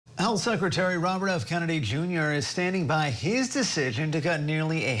Health Secretary Robert F. Kennedy Jr. is standing by his decision to cut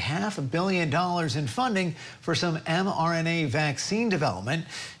nearly $500 million in funding for some mRNA vaccine development.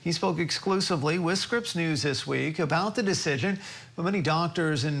 He spoke exclusively with Scripps News this week about the decision, but many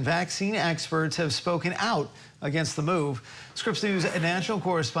doctors and vaccine experts have spoken out against the move. Scripps News national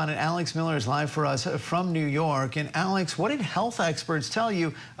correspondent Alex Miller is live for us from New York. And Alex, what did health experts tell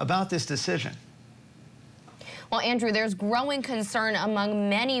you about this decision? Well, Andrew, there's growing concern among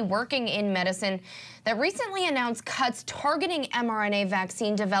many working in medicine that recently announced cuts targeting mRNA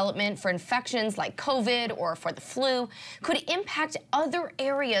vaccine development for infections like COVID or for the flu could impact other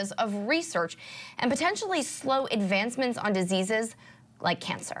areas of research and potentially slow advancements on diseases like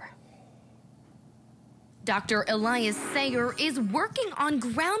cancer. Dr. Elias Sayour is working on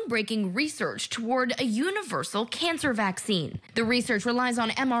groundbreaking research toward a universal cancer vaccine. The research relies on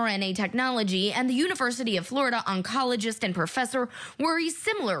mRNA technology, and the University of Florida oncologist and professor worries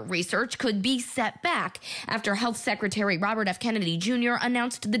similar research could be set back after Health Secretary Robert F. Kennedy Jr.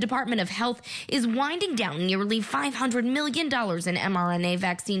 announced the Department of Health is winding down nearly $500 million in mRNA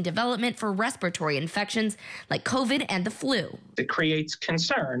vaccine development for respiratory infections like COVID and the flu. It creates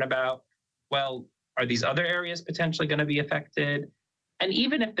concern about, well, are these other areas potentially going to be affected? And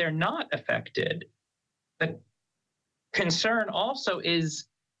even if they're not affected, the concern also is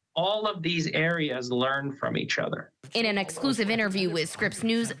all of these areas learn from each other. In an exclusive interview with Scripps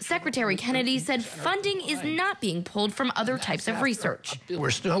News, Secretary Kennedy said funding is not being pulled from other types of research.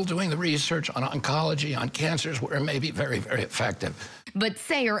 We're still doing the research on oncology, on cancers, where it may be very, very effective. But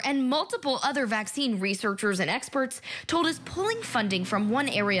Sayour and multiple other vaccine researchers and experts told us pulling funding from one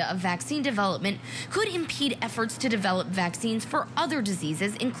area of vaccine development could impede efforts to develop vaccines for other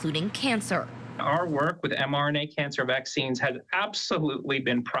diseases, including cancer. Our work with mRNA cancer vaccines has absolutely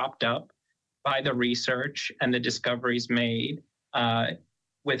been propped up by the research and the discoveries made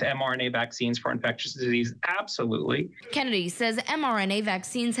with mRNA vaccines for infectious disease. Absolutely. Kennedy says mRNA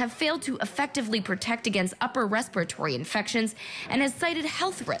vaccines have failed to effectively protect against upper respiratory infections and has cited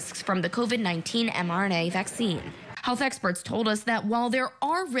health risks from the COVID-19 mRNA vaccine. Health experts told us that while there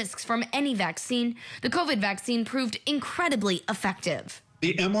are risks from any vaccine, the COVID vaccine proved incredibly effective.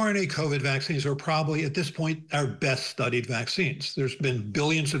 The mRNA COVID vaccines are probably, at this point, our best studied vaccines. There's been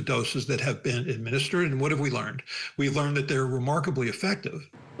billions of doses that have been administered, and what have we learned? We've learned that they're remarkably effective.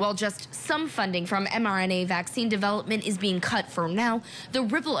 While just some funding from mRNA vaccine development is being cut for now, the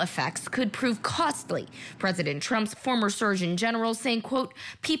ripple effects could prove costly. President Trump's former Surgeon General saying, quote,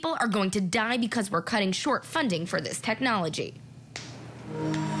 "People are going to die because we're cutting short funding for this technology."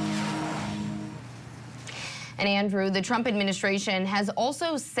 And Andrew, the Trump administration has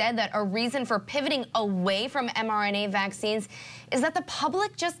also said that a reason for pivoting away from mRNA vaccines is that the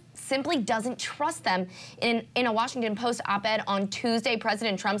public just simply doesn't trust them. In a Washington Post op-ed on Tuesday,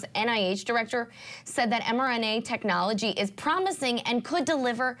 President Trump's NIH director said that mRNA technology is promising and could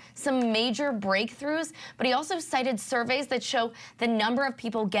deliver some major breakthroughs, but he also cited surveys that show the number of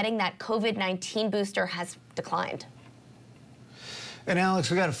people getting that COVID-19 booster has declined. And Alex,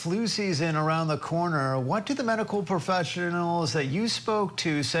 we got a flu season around the corner. What do the medical professionals that you spoke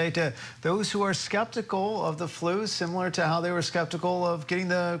to say to those who are skeptical of the flu, similar to how they were skeptical of getting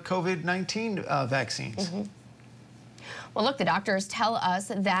the COVID-19 vaccines? Well, look, the doctors tell us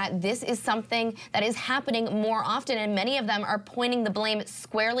that this is something that is happening more often, and many of them are pointing the blame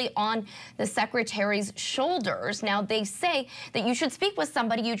squarely on the secretary's shoulders. Now, they say that you should speak with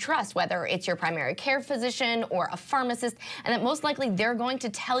somebody you trust, whether it's your primary care physician or a pharmacist, and that most likely they're going to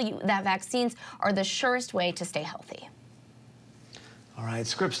tell you that vaccines are the surest way to stay healthy. All right,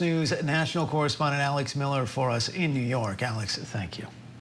 Scripps News national correspondent Alex Miller for us in New York. Alex, thank you.